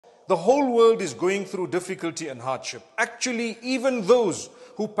The whole world is going through difficulty and hardship. Actually, even those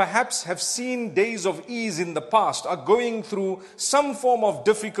who perhaps have seen days of ease in the past are going through some form of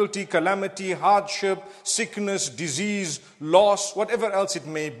difficulty, calamity, hardship, sickness, disease, loss, whatever else it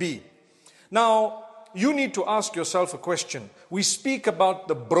may be. Now, you need to ask yourself a question. We speak about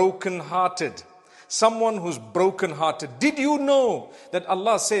the broken-hearted, someone who's broken-hearted. Did you know that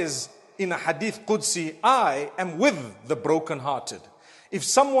Allah says in a hadith Qudsi, I am with the broken-hearted? If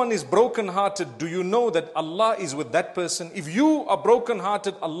someone is broken-hearted, do you know that Allah is with that person? If you are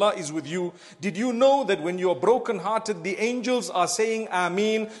broken-hearted, Allah is with you. Did you know that when you are broken-hearted, the angels are saying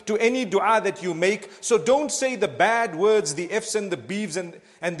Ameen to any dua that you make? So don't say the bad words, the F's and the B's and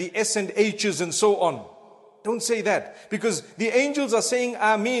the S and H's and so on. Don't say that, because the angels are saying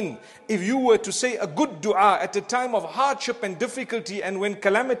Ameen. If you were to say a good dua at a time of hardship and difficulty, and when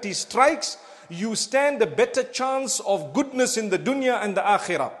calamity strikes, you stand a better chance of goodness in the dunya and the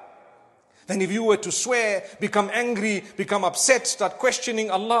akhirah than if you were to swear, become angry, become upset, start questioning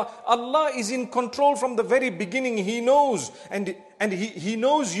Allah. Allah is in control from the very beginning. He knows, and He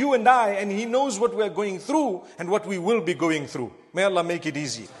knows you and I, and He knows what we're going through and what we will be going through. May Allah make it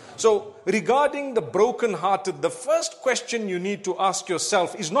easy. So regarding the broken-hearted, the first question you need to ask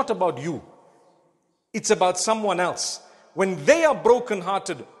yourself is not about you. It's about someone else. When they are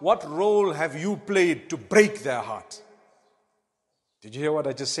broken-hearted, what role have you played to break their heart? Did you hear what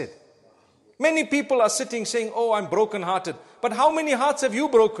I just said? Many people are sitting saying, oh, I'm broken-hearted. But how many hearts have you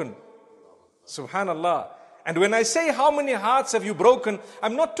broken? Subhanallah. And when I say how many hearts have you broken,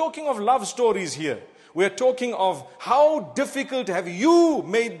 I'm not talking of love stories here. We're talking of how difficult have you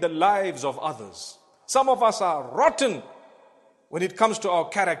made the lives of others. Some of us are rotten when it comes to our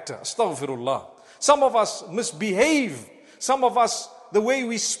character. Astaghfirullah. Some of us misbehave. Some of us, the way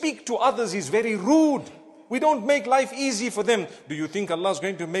we speak to others is very rude. We don't make life easy for them. Do you think Allah is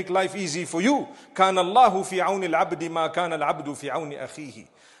going to make life easy for you? كَانَ اللَّهُ فِي عَوْنِ الْعَبْدِ مَا كَانَ الْعَبْدُ فِي عَوْنِ أَخِيهِ.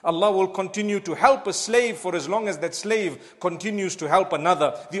 Allah will continue to help a slave for as long as that slave continues to help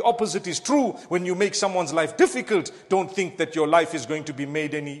another. The opposite is true. When you make someone's life difficult, don't think that your life is going to be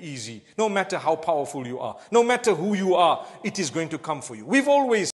made any easy. No matter how powerful you are, no matter who you are, it is going to come for you. We've always